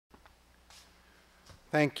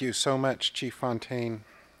Thank you so much, Chief Fontaine,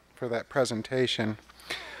 for that presentation.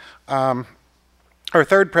 Our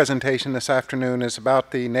third presentation this afternoon is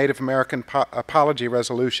about the Native American Apology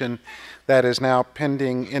Resolution that is now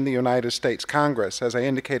pending in the United States Congress. As I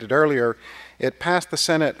indicated earlier, it passed the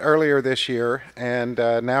Senate earlier this year and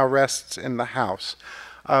now rests in the House.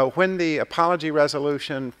 When the apology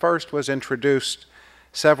resolution first was introduced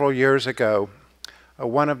several years ago,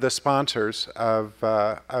 one of the sponsors of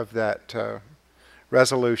that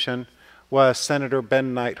resolution was Senator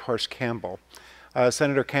Ben Nighthorse Campbell.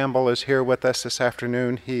 Senator Campbell is here with us this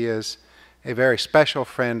afternoon. He is a very special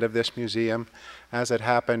friend of this museum. As it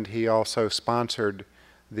happened, he also sponsored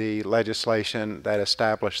the legislation that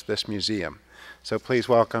established this museum. So please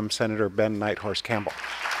welcome Senator Ben Nighthorse Campbell.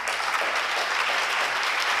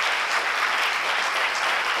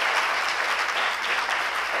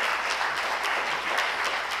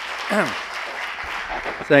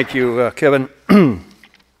 Thank you, Kevin.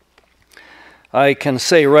 I can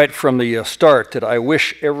say right from the start that I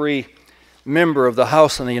wish every member of the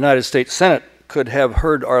House and the United States Senate could have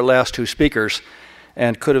heard our last two speakers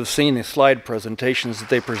and could have seen the slide presentations that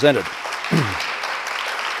they presented.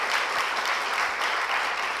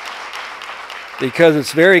 Because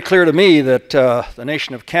it's very clear to me that the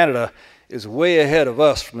nation of Canada is way ahead of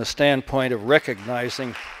us from the standpoint of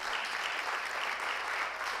recognizing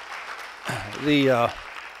the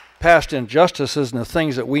past injustices and the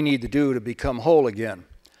things that we need to do to become whole again.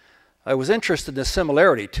 I was interested in the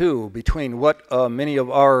similarity, too, between what many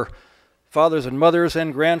of our fathers and mothers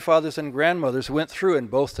and grandfathers and grandmothers went through in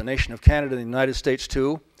both the nation of Canada and the United States,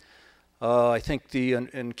 too. I think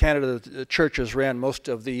in Canada, the churches ran most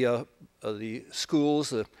of the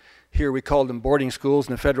schools. Here we called them boarding schools,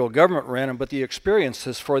 and the federal government ran them, but the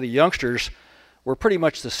experiences for the youngsters were pretty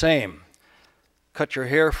much the same. Cut your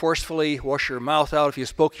hair forcefully, wash your mouth out if you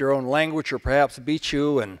spoke your own language, or perhaps beat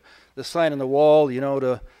you, and the sign on the wall, you know,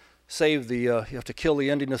 to save the, you have to kill the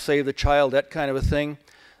Indian to save the child, that kind of a thing.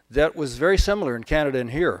 That was very similar in Canada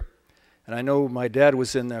and here. And I know my dad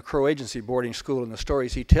was in the Crow Agency boarding school, and the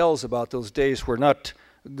stories he tells about those days were not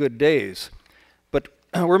good days. But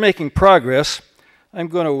we're making progress. I'm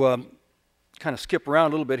going to kind of skip around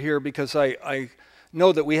a little bit here because I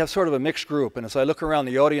know that we have sort of a mixed group, and as I look around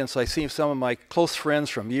the audience, I see some of my close friends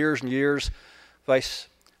from years and years, Vice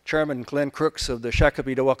Chairman Glenn Crooks of the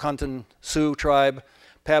Shakopee-Wakantan Sioux tribe,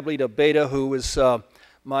 Pablita Beta, who was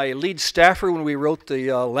my lead staffer when we wrote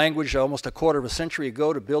the language almost a quarter of a century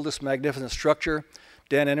ago to build this magnificent structure.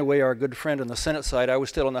 Dan Anyway, our good friend on the Senate side. I was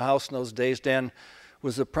still in the House in those days. Dan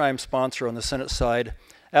was the prime sponsor on the Senate side.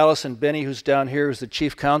 Allison Benny, who's down here, is the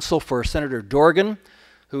chief counsel for Senator Dorgan,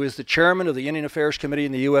 who is the chairman of the Indian Affairs Committee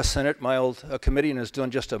in the U.S. Senate, my old committee, and has done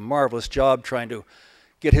just a marvelous job trying to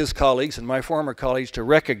get his colleagues and my former colleagues to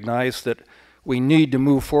recognize that we need to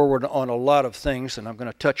move forward on a lot of things, and I'm going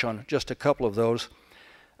to touch on just a couple of those.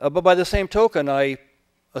 But by the same token, I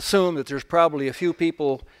assume that there's probably a few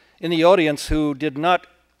people in the audience who did not,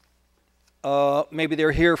 maybe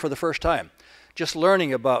they're here for the first time, just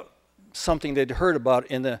learning about something they'd heard about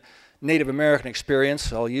in the Native American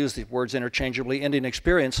experience, I'll use the words interchangeably, Indian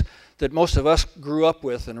experience, that most of us grew up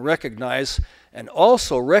with and recognize, and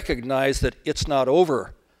also recognize that it's not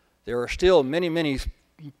over. There are still many, many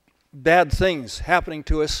bad things happening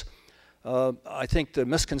to us. I think the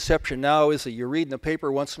misconception now is that you read in the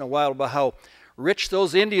paper once in a while about how rich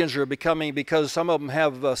those Indians are becoming because some of them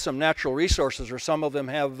have some natural resources, or some of them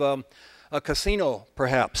have a casino,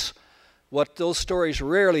 perhaps. What those stories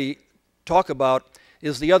rarely talk about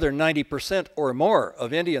is the other 90% or more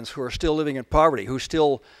of Indians who are still living in poverty, who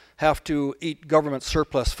still have to eat government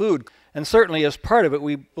surplus food. And certainly as part of it,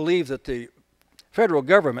 we believe that the federal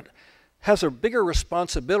government has a bigger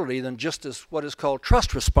responsibility than just as what is called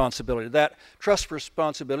trust responsibility. That trust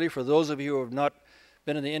responsibility, for those of you who have not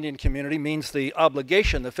been in the Indian community, means the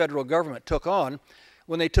obligation the federal government took on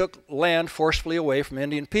when they took land forcefully away from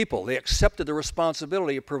Indian people. They accepted the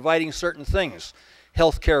responsibility of providing certain things.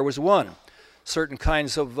 Health care was one. Certain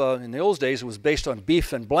kinds of, in the old days, it was based on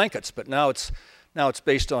beef and blankets, but now it's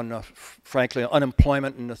based on, frankly,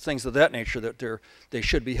 unemployment and things of that nature that they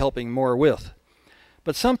should be helping more with.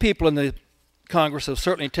 But some people in the Congress have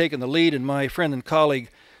certainly taken the lead, and my friend and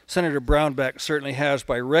colleague, Senator Brownback, certainly has,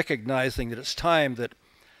 by recognizing that it's time that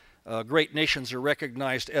great nations are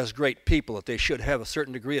recognized as great people, that they should have a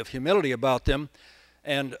certain degree of humility about them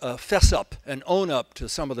and fess up and own up to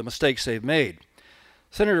some of the mistakes they've made.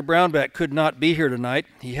 Senator Brownback could not be here tonight.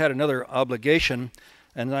 He had another obligation,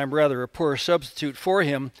 and I'm rather a poor substitute for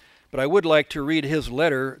him, but I would like to read his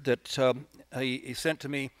letter that he sent to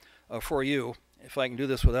me for you, if I can do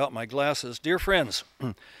this without my glasses. Dear friends,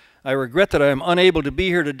 I regret that I am unable to be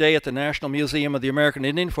here today at the National Museum of the American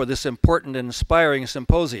Indian for this important and inspiring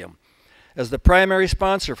symposium. As the primary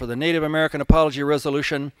sponsor for the Native American Apology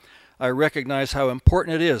Resolution, I recognize how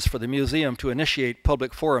important it is for the museum to initiate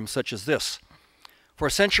public forums such as this.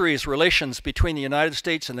 For centuries, relations between the United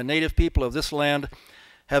States and the native people of this land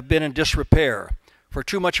have been in disrepair. For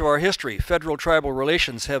too much of our history, federal tribal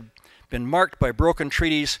relations have been marked by broken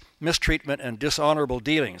treaties, mistreatment, and dishonorable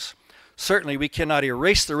dealings. Certainly, we cannot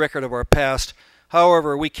erase the record of our past.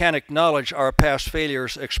 However, we can acknowledge our past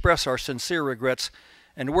failures, express our sincere regrets,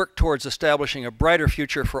 and work towards establishing a brighter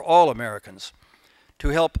future for all Americans. To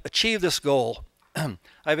help achieve this goal,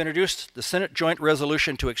 I've introduced the Senate Joint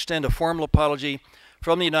Resolution to extend a formal apology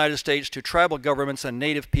from the United States to tribal governments and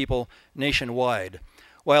Native people nationwide.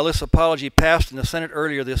 While this apology passed in the Senate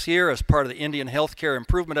earlier this year as part of the Indian Health Care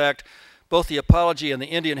Improvement Act, both the apology and the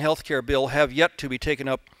Indian Health Care Bill have yet to be taken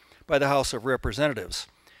up by the House of Representatives.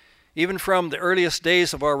 Even from the earliest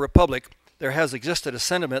days of our republic, there has existed a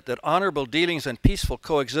sentiment that honorable dealings and peaceful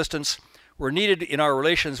coexistence were needed in our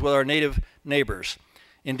relations with our Native neighbors.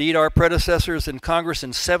 Indeed, our predecessors in Congress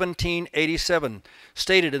in 1787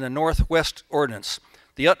 stated in the Northwest Ordinance,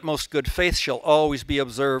 "The utmost good faith shall always be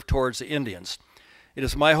observed towards the Indians." It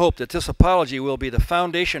is my hope that this apology will be the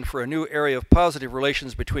foundation for a new area of positive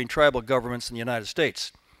relations between tribal governments in the United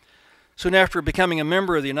States. Soon after becoming a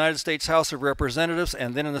member of the United States House of Representatives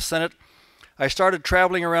and then in the Senate, I started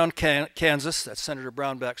traveling around Kansas, that's Senator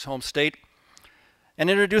Brownback's home state,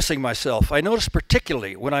 and introducing myself. I noticed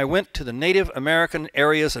particularly when I went to the Native American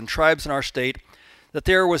areas and tribes in our state that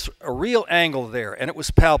there was a real angle there, and it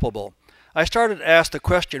was palpable. I started to ask the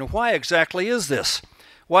question, why exactly is this?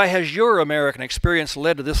 Why has your American experience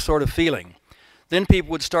led to this sort of feeling? Then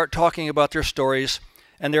people would start talking about their stories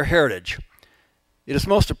and their heritage. It is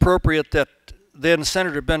most appropriate that then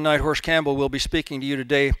Senator Ben Nighthorse Campbell will be speaking to you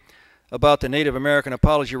today about the Native American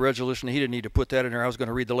Apology Resolution. He didn't need to put that in there. I was going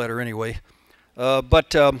to read the letter anyway.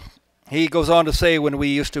 But he goes on to say when we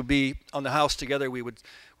used to be on the House together, we would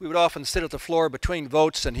often sit at the floor between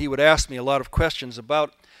votes, and he would ask me a lot of questions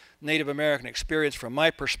about Native American experience from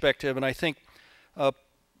my perspective, and I think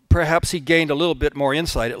perhaps he gained a little bit more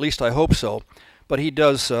insight, at least I hope so. But he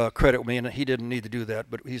does credit me, and he didn't need to do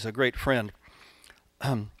that, but he's a great friend.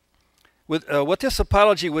 What this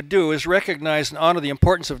apology would do is recognize and honor the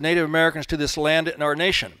importance of Native Americans to this land and our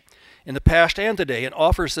nation. In the past and today, it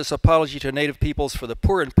offers this apology to Native peoples for the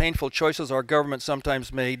poor and painful choices our government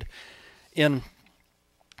sometimes made in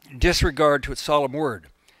disregard to its solemn word.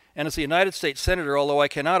 And as the United States Senator, although I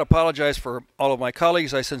cannot apologize for all of my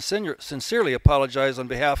colleagues, I sincerely apologize on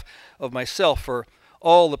behalf of myself for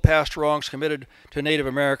all the past wrongs committed to Native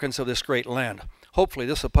Americans of this great land. Hopefully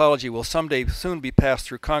this apology will someday soon be passed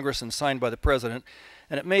through Congress and signed by the President,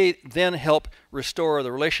 and it may then help restore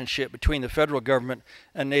the relationship between the federal government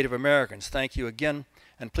and Native Americans. Thank you again,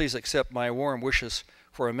 and please accept my warm wishes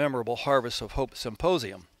for a memorable Harvest of Hope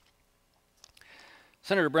Symposium.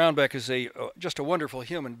 Senator Brownback is just a wonderful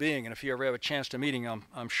human being, and if you ever have a chance to meet him,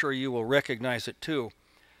 I'm sure you will recognize it too.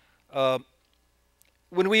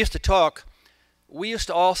 When we used to talk, we used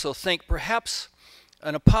to also think perhaps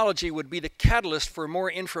an apology would be the catalyst for more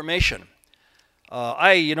information.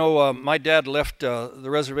 My dad left the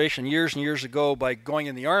reservation years and years ago by going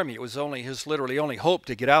in the Army. It was his literally only hope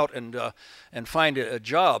to get out and find a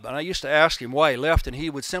job. And I used to ask him why he left, and he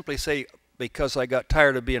would simply say, "Because I got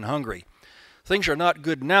tired of being hungry." Things are not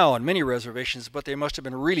good now on many reservations, but they must have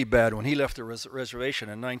been really bad when he left the reservation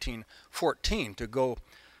in 1914 to go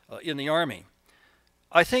in the Army.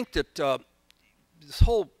 I think that this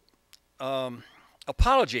whole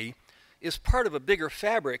apology is part of a bigger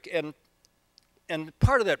fabric, and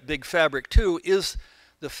part of that big fabric too is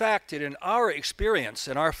the fact that in our experience,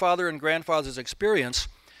 in our father and grandfather's experience,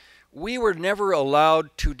 we were never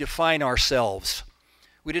allowed to define ourselves.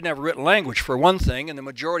 We didn't have a written language for one thing, and the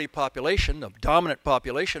majority population, the dominant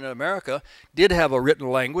population in America, did have a written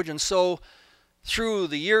language, and so through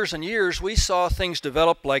the years and years we saw things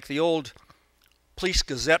develop like the old Police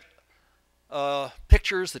Gazette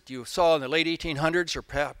pictures that you saw in the late 1800s, or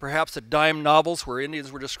perhaps the dime novels where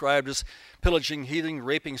Indians were described as pillaging, heathing,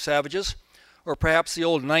 raping savages, or perhaps the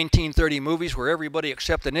old 1930 movies where everybody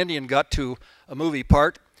except an Indian got to a movie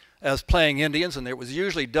part as playing Indians, and it was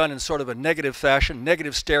usually done in sort of a negative fashion.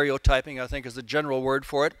 Negative stereotyping, I think, is the general word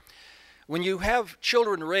for it. When you have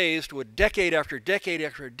children raised with decade after decade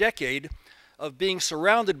after decade of being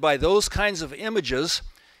surrounded by those kinds of images,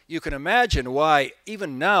 you can imagine why,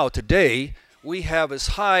 even now, today, we have as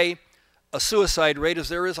high a suicide rate as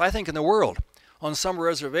there is, I think, in the world. On some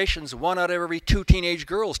reservations, 1 out of every 2 teenage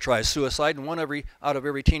girls tries suicide, and 1 out of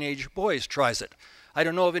every teenage boys tries it. I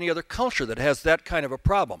don't know of any other culture that has that kind of a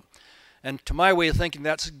problem. And to my way of thinking,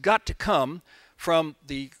 that's got to come from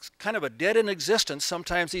the kind of a dead-end existence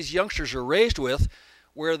sometimes these youngsters are raised with,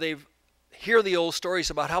 where they hear the old stories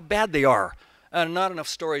about how bad they are, and not enough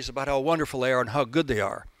stories about how wonderful they are and how good they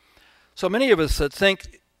are. So many of us that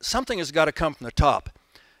think something has got to come from the top.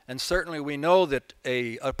 And certainly we know that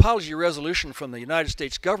an apology resolution from the United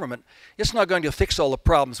States government, it's not going to fix all the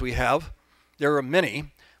problems we have. There are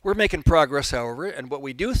many. We're making progress, however, and what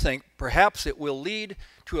we do think, perhaps it will lead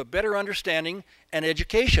to a better understanding and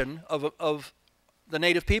education of the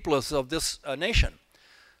native peoples of this nation,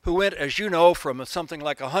 who went, as you know, from something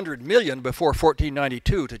like 100 million before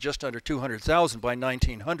 1492 to just under 200,000 by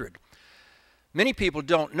 1900. Many people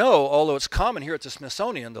don't know, although it's common here at the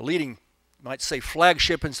Smithsonian, the leading, you might say,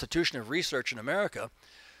 flagship institution of research in America,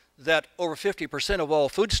 that over 50% of all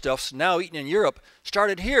foodstuffs now eaten in Europe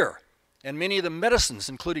started here. And many of the medicines,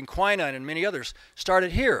 including quinine and many others,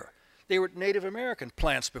 started here. They were Native American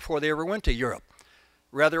plants before they ever went to Europe.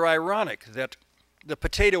 Rather ironic that the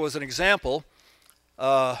potato, as an example,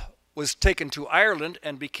 was taken to Ireland,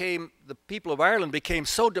 and the people of Ireland became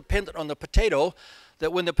so dependent on the potato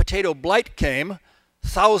that when the potato blight came,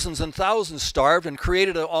 thousands and thousands starved and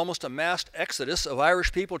created almost a mass exodus of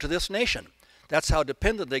Irish people to this nation. That's how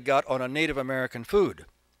dependent they got on a Native American food.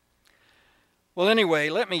 Well, anyway,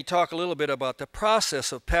 let me talk a little bit about the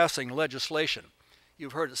process of passing legislation.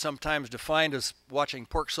 You've heard it sometimes defined as watching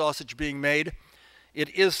pork sausage being made. It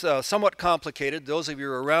is somewhat complicated. Those of you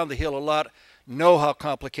who are around the Hill a lot know how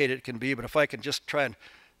complicated it can be, but if I can just try and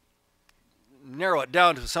narrow it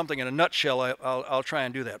down to something in a nutshell, I'll try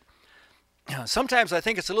and do that. Sometimes I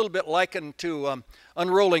think it's a little bit likened to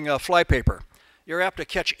unrolling flypaper. You're apt to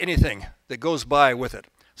catch anything that goes by with it,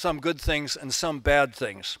 some good things and some bad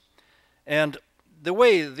things. And the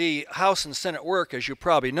way the House and Senate work, as you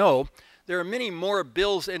probably know, there are many more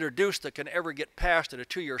bills introduced that can ever get passed in a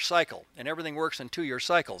 2-year cycle, and everything works in 2-year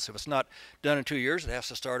cycles. If it's not done in 2 years, it has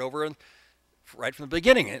to start over right from the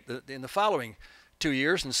beginning in the following 2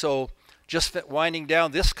 years. And so just winding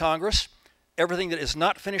down this Congress, everything that is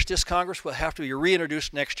not finished this Congress will have to be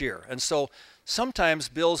reintroduced next year. And so sometimes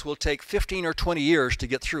bills will take 15 or 20 years to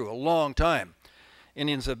get through, a long time.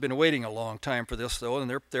 Indians have been waiting a long time for this, though, and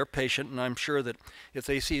they're patient, and I'm sure that if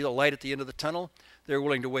they see the light at the end of the tunnel, they're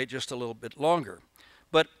willing to wait just a little bit longer.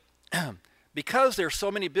 But because there are so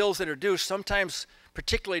many bills introduced, sometimes,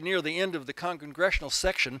 particularly near the end of the congressional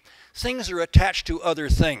section, things are attached to other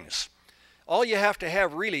things. All you have to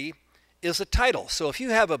have, really, is a title. So if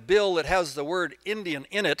you have a bill that has the word Indian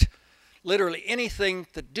in it, literally anything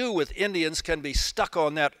to do with Indians can be stuck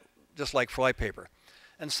on that just like flypaper.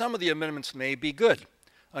 And some of the amendments may be good.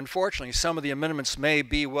 Unfortunately, some of the amendments may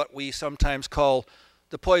be what we sometimes call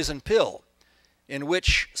the poison pill, in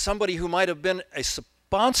which somebody who might have been a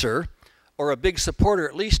sponsor or a big supporter,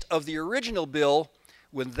 at least, of the original bill,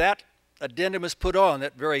 when that addendum is put on,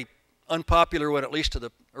 that very unpopular one, at least to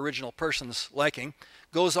the original person's liking,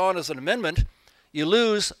 goes on as an amendment, you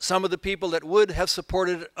lose some of the people that would have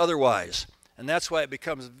supported it otherwise. And that's why it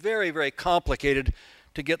becomes very, very complicated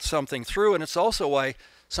to get something through, and it's also why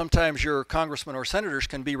sometimes your congressmen or senators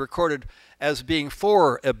can be recorded as being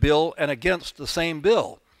for a bill and against the same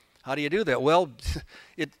bill. How do you do that? Well,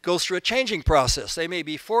 it goes through a changing process. They may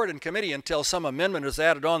be for it in committee until some amendment is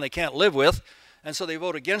added on they can't live with, and so they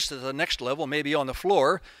vote against it at the next level, maybe on the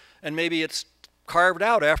floor, and maybe it's carved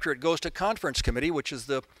out after it goes to conference committee, which is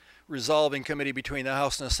the resolving committee between the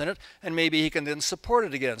House and the Senate, and maybe he can then support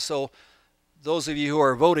it again. So those of you who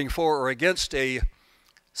are voting for or against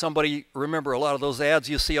somebody, remember a lot of those ads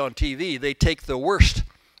you see on TV, they take the worst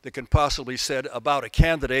that can possibly be said about a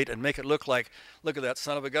candidate and make it look like, look at that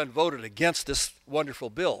son of a gun voted against this wonderful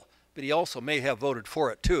bill. But he also may have voted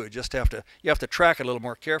for it too. You have to track it a little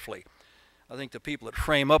more carefully. I think the people that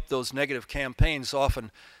frame up those negative campaigns often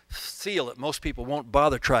feel that most people won't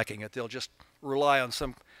bother tracking it. They'll just rely on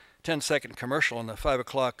some 10-second commercial on the 5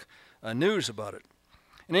 o'clock news about it.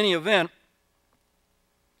 In any event,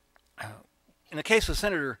 in the case of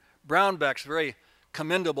Senator Brownback's very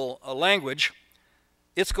commendable language,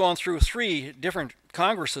 it's gone through 3 different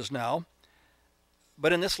Congresses now,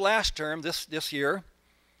 but in this last term, this year,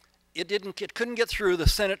 it couldn't get through the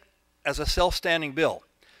Senate as a self-standing bill.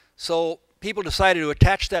 So people decided to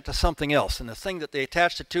attach that to something else, and the thing that they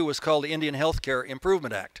attached it to was called the Indian Healthcare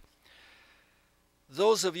Improvement Act.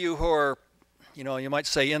 Those of you who are, you might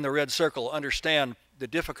say in the red circle, understand the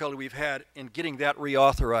difficulty we've had in getting that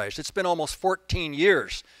reauthorized. It's been almost 14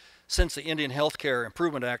 years since the Indian Healthcare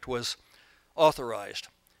Improvement Act was authorized.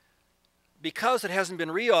 Because it hasn't been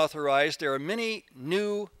reauthorized, there are many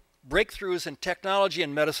new breakthroughs in technology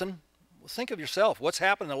and medicine, think of yourself, what's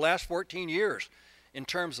happened in the last 14 years in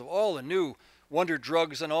terms of all the new wonder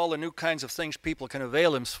drugs and all the new kinds of things people can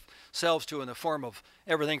avail themselves to in the form of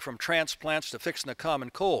everything from transplants to fixing a common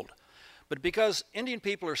cold. But because Indian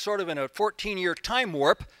people are sort of in a 14-year time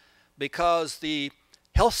warp, because the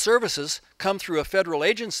health services come through a federal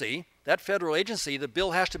agency, that federal agency, the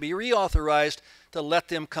bill has to be reauthorized to let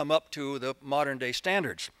them come up to the modern day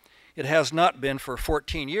standards. It has not been for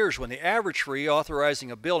 14 years, when the average for reauthorizing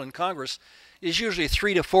a bill in Congress is usually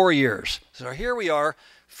 3 to 4 years. So here we are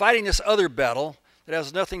fighting this other battle that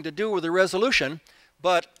has nothing to do with the resolution,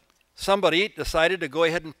 but somebody decided to go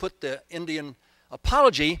ahead and put the Indian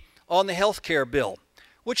apology on the health care bill,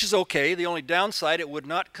 which is okay. The only downside, it would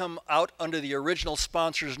not come out under the original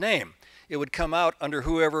sponsor's name. It would come out under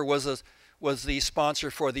whoever was the sponsor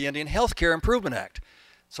for the Indian Health Care Improvement Act.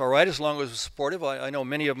 It's all right as long as it's supportive. I know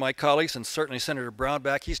many of my colleagues, and certainly Senator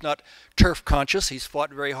Brownback, he's not turf conscious. He's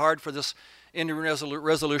fought very hard for this Indian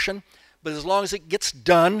resolution. But as long as it gets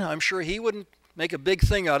done, I'm sure he wouldn't make a big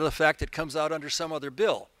thing out of the fact it comes out under some other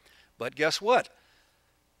bill. But guess what?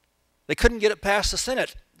 They couldn't get it past the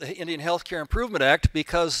Senate, the Indian Health Care Improvement Act,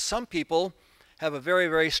 because some people have a very,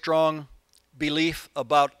 very strong belief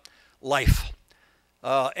about life.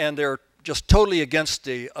 And they're just totally against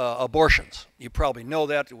the abortions. You probably know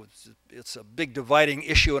that. It's a big dividing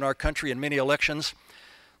issue in our country in many elections.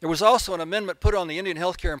 There was also an amendment put on the Indian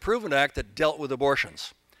Health Care Improvement Act that dealt with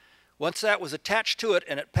abortions. Once that was attached to it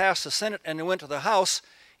and it passed the Senate and it went to the House,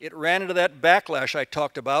 it ran into that backlash I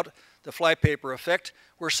talked about, the flypaper effect,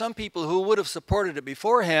 where some people who would have supported it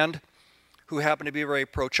beforehand, who happen to be very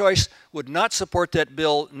pro-choice, would not support that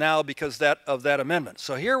bill now because of that amendment.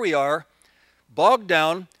 So here we are, bogged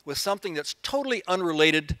down with something that's totally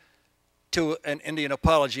unrelated to an Indian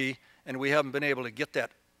apology, and we haven't been able to get that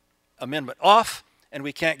amendment off, and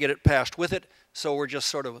we can't get it passed with it, so we're just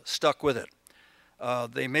sort of stuck with it.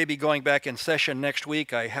 They may be going back in session next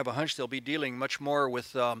week. I have a hunch they'll be dealing much more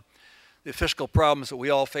with the fiscal problems that we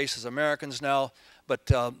all face as Americans now, but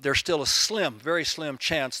there's still a slim, very slim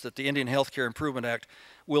chance that the Indian Health Care Improvement Act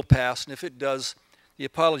will pass, and if it does, the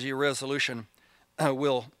apology resolution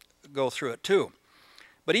will go through it too.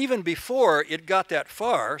 But even before it got that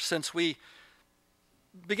far, since we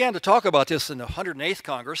began to talk about this in the 108th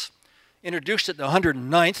Congress, introduced it in the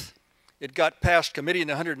 109th, it got past committee in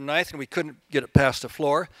the 109th, and we couldn't get it past the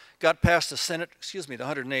floor. Got past the Senate, the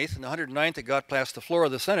 108th, and the 109th it got past the floor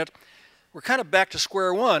of the Senate. We're kind of back to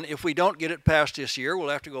square one. If we don't get it passed this year, we'll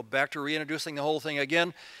have to go back to reintroducing the whole thing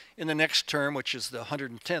again in the next term, which is the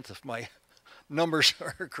 110th, if my numbers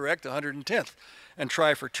are correct, the 110th, and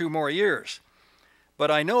try for 2 more years.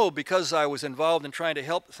 But I know, because I was involved in trying to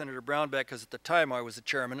help Senator Brownback, because at the time I was the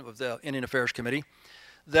chairman of the Indian Affairs Committee,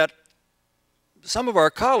 that some of our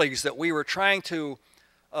colleagues that we were trying to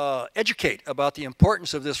educate about the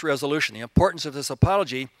importance of this resolution, the importance of this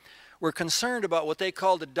apology, were concerned about what they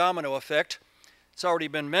called the domino effect. It's already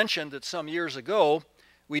been mentioned that some years ago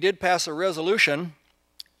we did pass a resolution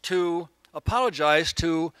to apologize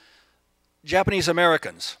to Japanese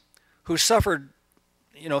Americans who suffered,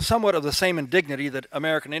 somewhat of the same indignity that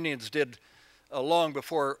American Indians did long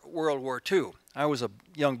before World War II. I was a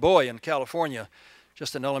young boy in California,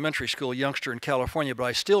 just an elementary school youngster in California, but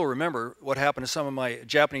I still remember what happened to some of my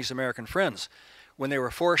Japanese American friends when they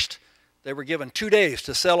were given 2 days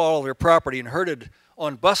to sell all of their property and herded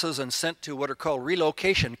on buses and sent to what are called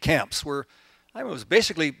relocation camps, where it was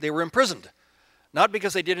basically they were imprisoned. Not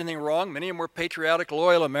because they did anything wrong. Many of them were patriotic,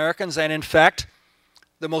 loyal Americans, and in fact,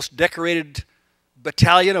 the most decorated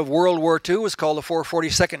battalion of World War II was called the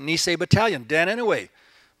 442nd Nisei Battalion. Dan Inouye,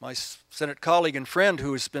 my Senate colleague and friend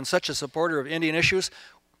who has been such a supporter of Indian issues,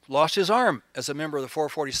 lost his arm as a member of the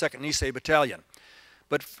 442nd Nisei Battalion.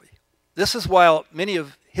 But this is while many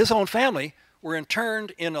of his own family were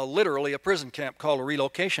interned in literally a prison camp called a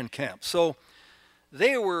relocation camp. So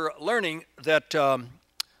they were learning that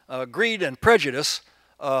greed and prejudice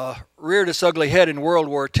reared its ugly head in World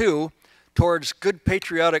War II towards good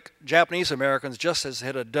patriotic Japanese Americans, just as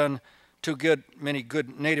it had done to many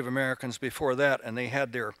good Native Americans before that, and they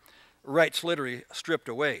had their rights literally stripped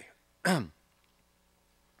away. But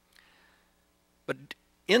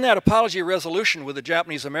in that apology resolution with the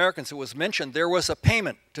Japanese Americans, it was mentioned there was a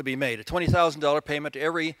payment to be made, a $20,000 payment to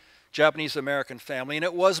every Japanese American family, and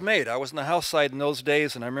it was made. I was in the House side in those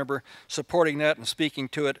days, and I remember supporting that and speaking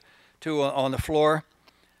to it too on the floor.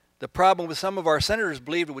 The problem with some of our senators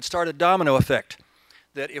believed it would start a domino effect,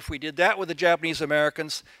 that if we did that with the Japanese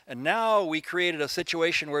Americans, and now we created a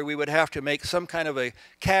situation where we would have to make some kind of a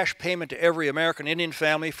cash payment to every American Indian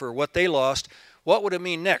family for what they lost, what would it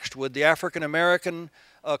mean next? Would the African American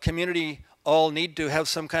community all need to have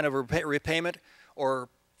some kind of repayment, or,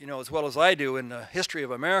 you know, as well as I do in the history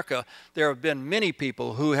of America, there have been many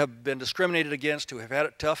people who have been discriminated against, who have had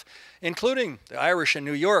it tough, including the Irish in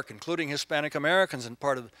New York, including Hispanic Americans in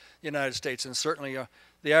part of the United States, and certainly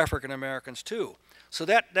the African Americans too. So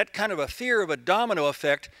that kind of a fear of a domino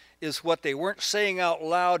effect is what they weren't saying out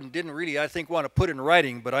loud and didn't really, I think, want to put in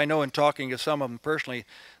writing, but I know in talking to some of them personally,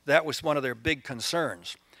 that was one of their big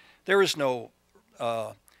concerns. There is no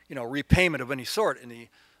you know, repayment of any sort in the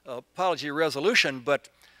apology resolution, but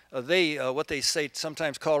what they say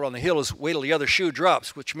sometimes call around the hill is wait till the other shoe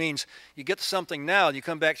drops, which means you get something now and you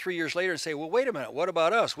come back 3 years later and say, well, wait a minute, what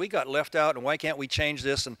about us? We got left out, and why can't we change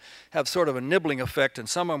this, and have sort of a nibbling effect, and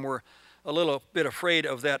some of them were a little bit afraid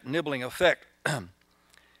of that nibbling effect.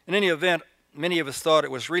 In any event, many of us thought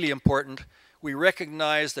it was really important. We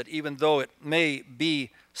recognize that even though it may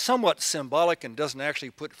be somewhat symbolic and doesn't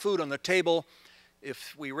actually put food on the table,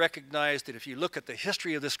 if we recognize that if you look at the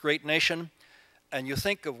history of this great nation and you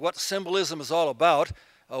think of what symbolism is all about,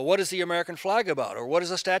 what is the American flag about, or what is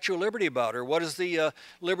the Statue of Liberty about, or what is the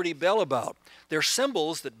Liberty Bell about? They're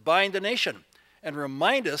symbols that bind the nation and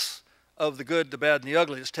remind us of the good, the bad, and the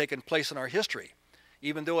ugly that's taken place in our history.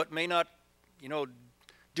 Even though it may not, you know,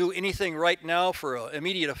 do anything right now for an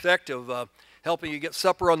immediate effect of helping you get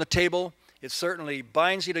supper on the table, it certainly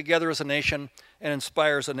binds you together as a nation and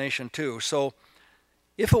inspires a nation too. So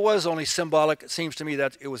if it was only symbolic, it seems to me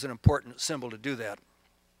that it was an important symbol to do that.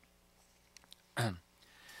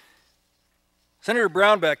 Senator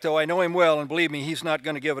Brownback, though, I know him well, and believe me, he's not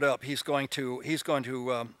going to give it up. He's going to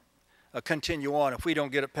continue on. If we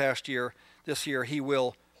don't get it past this year, he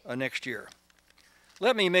will next year.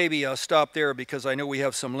 Let me maybe stop there because I know we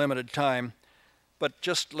have some limited time, but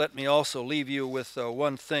just let me also leave you with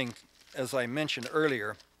one thing. As I mentioned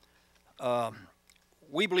earlier,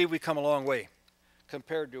 we believe we've come a long way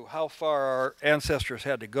compared to how far our ancestors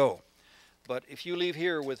had to go. But if you leave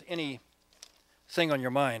here with anything on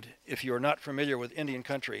your mind, if you're not familiar with Indian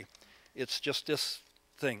country, it's just this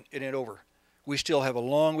thing, it ain't over. We still have a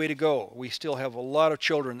long way to go. We still have a lot of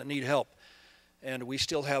children that need help, and we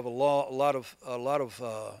still have a lot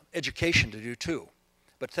of education to do too.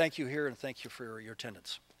 But thank you here, and thank you for your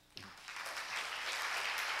attendance.